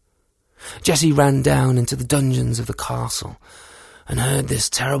 Jessie ran down into the dungeons of the castle and heard this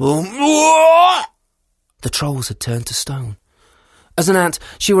terrible... The trolls had turned to stone. As an ant,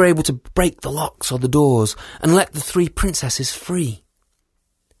 she were able to break the locks or the doors and let the 3 princesses free.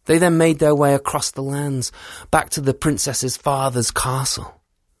 They then made their way across the lands back to the princess's father's castle.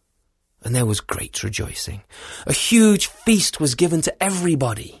 And there was great rejoicing. A huge feast was given to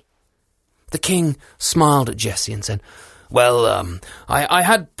everybody. The king smiled at Jessie and said, "Well, I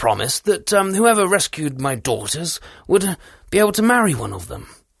had promised that whoever rescued my daughters would be able to marry one of them."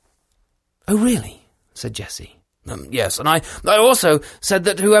 "Oh, really?" said Jessie. "Yes, and I also said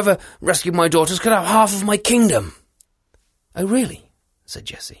that whoever rescued my daughters could have half of my kingdom." "Oh, really?" said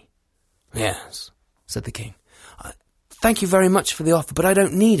Jessie. "Yes," said the king. "Thank you very much for the offer, but I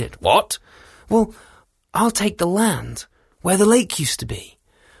don't need it." "What?" "Well, I'll take the land where the lake used to be,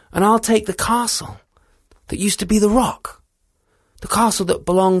 and I'll take the castle that used to be the rock, the castle that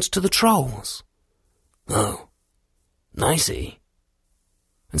belonged to the trolls." "Oh, I see."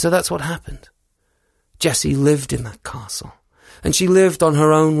 And so that's what happened. Jessie lived in that castle, and she lived on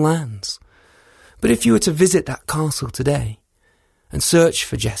her own lands. But if you were to visit that castle today and search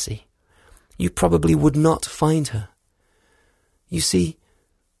for Jessie, you probably would not find her. You see,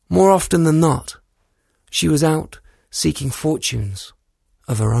 more often than not, she was out seeking fortunes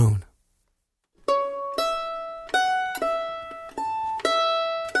of her own.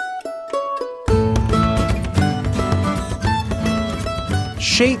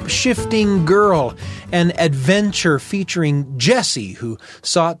 Shape-shifting Girl, an adventure featuring Jessie, who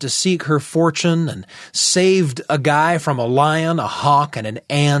sought to seek her fortune and saved a guy from a lion, a hawk, and an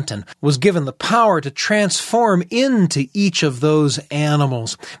ant, and was given the power to transform into each of those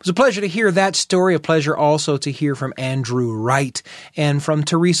animals. It was a pleasure to hear that story, a pleasure also to hear from Andrew Wright and from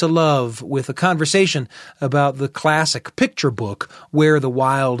Teresa Love with a conversation about the classic picture book, Where the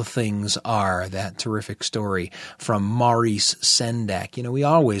Wild Things Are, that terrific story from Maurice Sendak. You know, we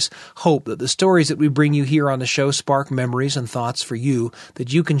always hope that the stories that we bring you here on the show spark memories and thoughts for you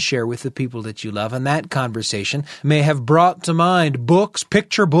that you can share with the people that you love. And that conversation may have brought to mind books,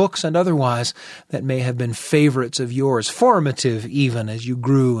 picture books, and otherwise that may have been favorites of yours, formative even as you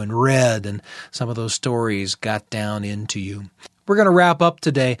grew and read and some of those stories got down into you. We're going to wrap up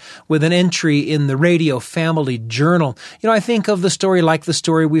today with an entry in the Radio Family Journal. You know, I think of the story like the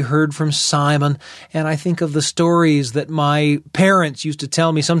story we heard from Simon, and I think of the stories that my parents used to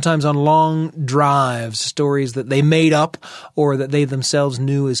tell me sometimes on long drives, stories that they made up or that they themselves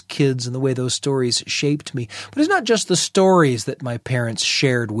knew as kids and the way those stories shaped me. But it's not just the stories that my parents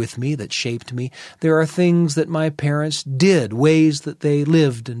shared with me that shaped me. There are things that my parents did, ways that they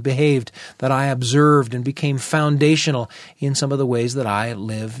lived and behaved that I observed and became foundational in some of the ways that I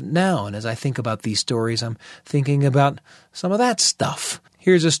live now. And as I think about these stories, I'm thinking about some of that stuff.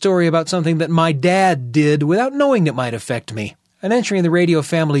 Here's a story about something that my dad did without knowing it might affect me. An entry in the Radio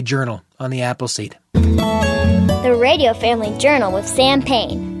Family Journal on the Appleseed. The Radio Family Journal with Sam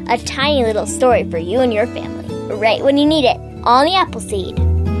Payne. A tiny little story for you and your family. Right when you need it. On the Appleseed.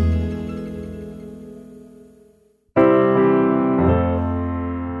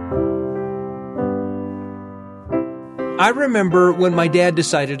 I remember when my dad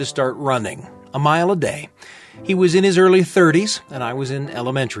decided to start running, a mile a day. He was in his early 30s, and I was in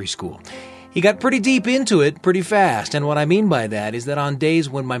elementary school. He got pretty deep into it pretty fast, and what I mean by that is that on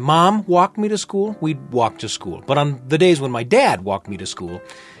days when my mom walked me to school, we'd walk to school. But on the days when my dad walked me to school,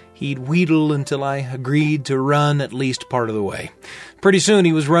 He'd wheedle until I agreed to run at least part of the way. Pretty soon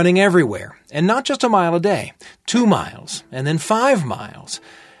he was running everywhere, and not just a mile a day, 2 miles, and then 5 miles.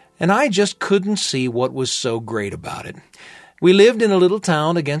 And I just couldn't see what was so great about it. We lived in a little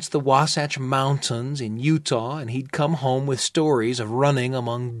town against the Wasatch Mountains in Utah, and he'd come home with stories of running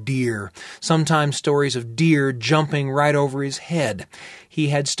among deer, sometimes stories of deer jumping right over his head. He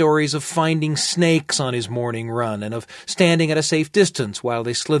had stories of finding snakes on his morning run and of standing at a safe distance while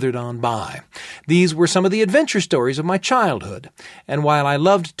they slithered on by. These were some of the adventure stories of my childhood, and while I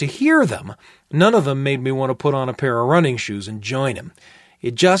loved to hear them, none of them made me want to put on a pair of running shoes and join him.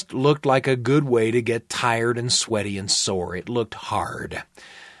 It just looked like a good way to get tired and sweaty and sore. It looked hard.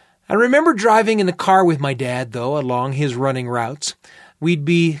 I remember driving in the car with my dad, though, along his running routes. We'd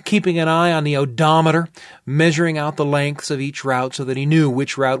be keeping an eye on the odometer, measuring out the lengths of each route so that he knew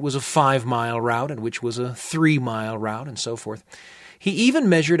which route was a 5-mile route and which was a 3-mile route, and so forth. He even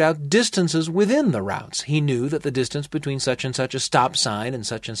measured out distances within the routes. He knew that the distance between such and such a stop sign and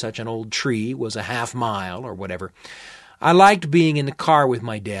such an old tree was a 1/2 mile or whatever. I liked being in the car with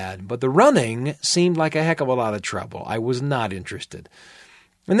my dad, but the running seemed like a heck of a lot of trouble. I was not interested.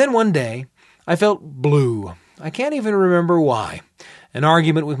 And then one day, I felt blue. I can't even remember why. An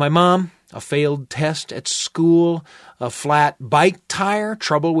argument with my mom, a failed test at school, a flat bike tire,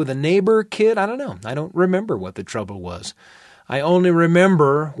 trouble with a neighbor kid. I don't know. I don't remember what the trouble was. I only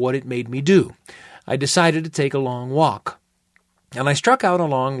remember what it made me do. I decided to take a long walk. And I struck out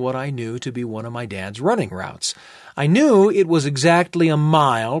along what I knew to be one of my dad's running routes. I knew it was exactly a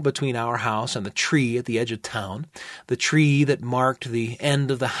mile between our house and the tree at the edge of town, the tree that marked the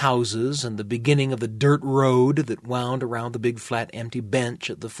end of the houses and the beginning of the dirt road that wound around the big flat empty bench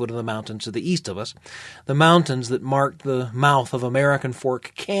at the foot of the mountains to the east of us, the mountains that marked the mouth of American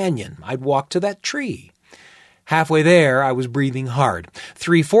Fork Canyon. I'd walk to that tree. Halfway there, I was breathing hard.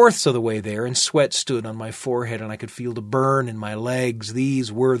 3/4 of the way there, and sweat stood on my forehead, and I could feel the burn in my legs.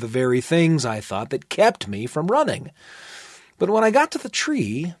 These were the very things, I thought, that kept me from running. But when I got to the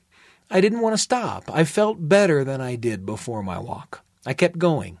tree, I didn't want to stop. I felt better than I did before my walk. I kept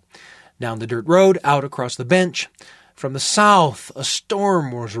going. Down the dirt road, out across the bench. From the south, a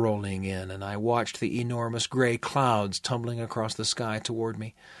storm was rolling in, and I watched the enormous gray clouds tumbling across the sky toward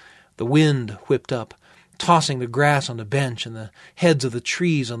me. The wind whipped up, tossing the grass on the bench and the heads of the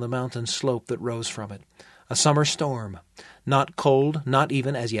trees on the mountain slope that rose from it. A summer storm. Not cold, not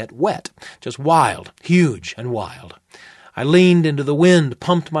even as yet wet. Just wild, huge and wild. I leaned into the wind,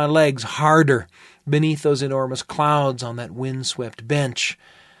 pumped my legs harder. Beneath those enormous clouds on that wind-swept bench,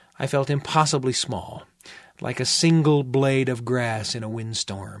 I felt impossibly small, like a single blade of grass in a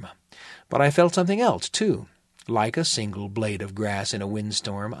windstorm. But I felt something else, too. Like a single blade of grass in a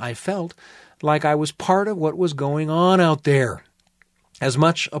windstorm, I felt like I was part of what was going on out there. As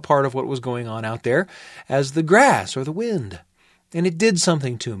much a part of what was going on out there as the grass or the wind. And it did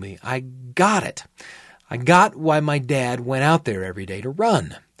something to me. I got it. I got why my dad went out there every day to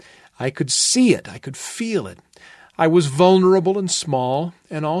run. I could see it. I could feel it. I was vulnerable and small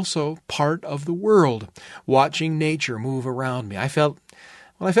and also part of the world, watching nature move around me. I felt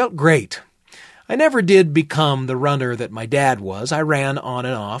great. I never did become the runner that my dad was. I ran on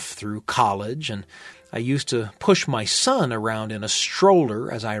and off through college, and I used to push my son around in a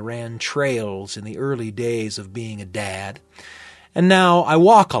stroller as I ran trails in the early days of being a dad. And now I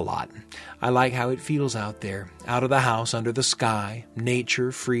walk a lot. I like how it feels out there, out of the house, under the sky,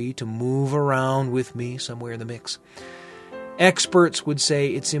 nature free to move around with me somewhere in the mix. Experts would say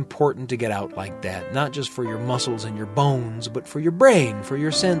it's important to get out like that, not just for your muscles and your bones, but for your brain, for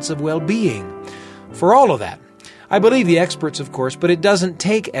your sense of well-being, for all of that. I believe the experts, of course, but it doesn't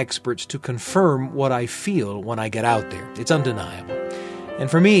take experts to confirm what I feel when I get out there. It's undeniable. And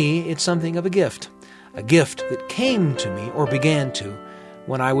for me, it's something of a gift that came to me, or began to,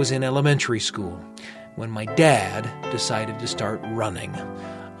 when I was in elementary school, when my dad decided to start running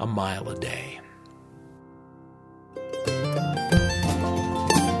a mile a day.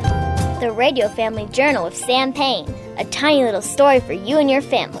 The Radio Family Journal with Sam Payne. A tiny little story for you and your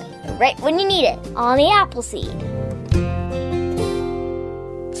family, right when you need it, on the Appleseed.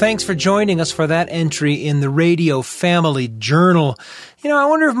 Thanks for joining us for that entry in the Radio Family Journal. I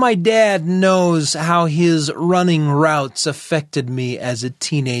wonder if my dad knows how his running routes affected me as a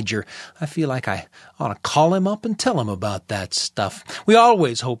teenager. I feel like I ought to call him up and tell him about that stuff. We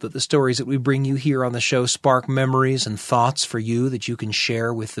always hope that the stories that we bring you here on the show spark memories and thoughts for you that you can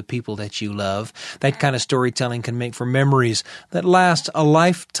share with the people that you love. That kind of storytelling can make for memories that last a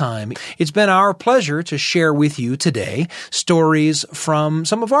lifetime. It's been our pleasure to share with you today stories from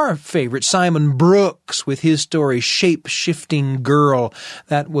some of our favorites. Simon Brooks with his story, Shape-Shifting Girl. Festival.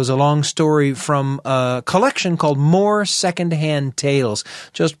 That was a long story from a collection called More Secondhand Tales,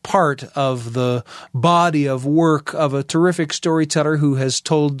 just part of the body of work of a terrific storyteller who has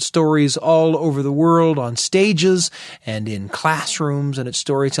told stories all over the world on stages and in classrooms and at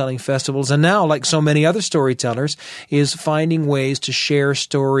storytelling festivals. And now, like so many other storytellers, is finding ways to share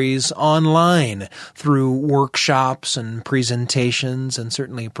stories online through workshops and presentations and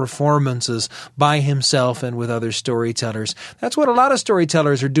certainly performances by himself and with other storytellers. That's what a lot of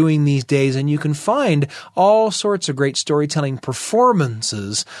storytellers are doing these days, and you can find all sorts of great storytelling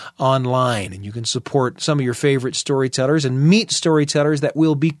performances online, and you can support some of your favorite storytellers and meet storytellers that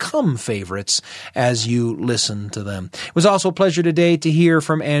will become favorites as you listen to them. It was also a pleasure today to hear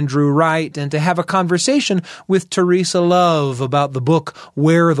from Andrew Wright and to have a conversation with Teresa Love about the book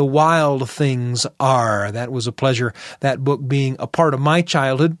Where the Wild Things Are. That was a pleasure, that book being a part of my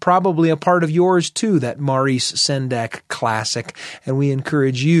childhood, probably a part of yours too, that Maurice Sendak classic. And we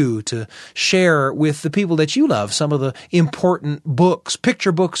encourage you to share with the people that you love some of the important books,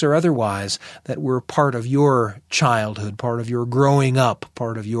 picture books or otherwise, that were part of your childhood, part of your growing up,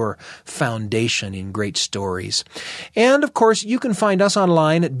 part of your foundation in great stories. And of course, you can find us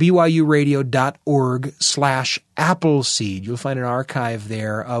online at BYUradio.org/Appleseed. You'll find an archive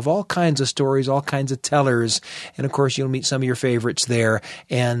there of all kinds of stories, all kinds of tellers. And of course, you'll meet some of your favorites there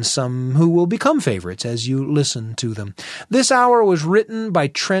and some who will become favorites as you listen to them. This hour was written by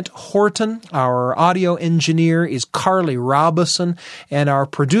Trent Horton. Our audio engineer is Carly Robison, and our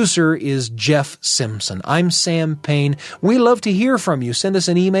producer is Jeff Simpson. I'm Sam Payne. We love to hear from you. Send us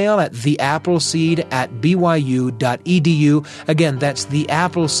an email at theappleseed@byu.edu. Again, that's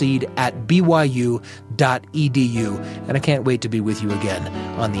theappleseed@byu.edu. And I can't wait to be with you again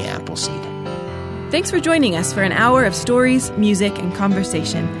on The Appleseed. Thanks for joining us for an hour of stories, music, and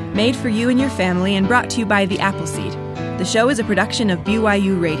conversation made for you and your family and brought to you by The Appleseed. The show is a production of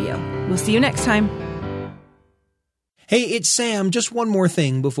BYU Radio. We'll see you next time. Hey, it's Sam. Just one more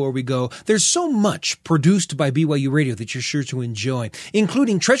thing before we go. There's so much produced by BYU Radio that you're sure to enjoy,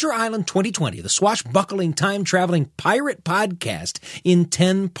 including Treasure Island 2020, the swashbuckling, time-traveling pirate podcast in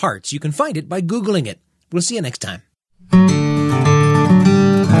 10 parts. You can find it by Googling it. We'll see you next time.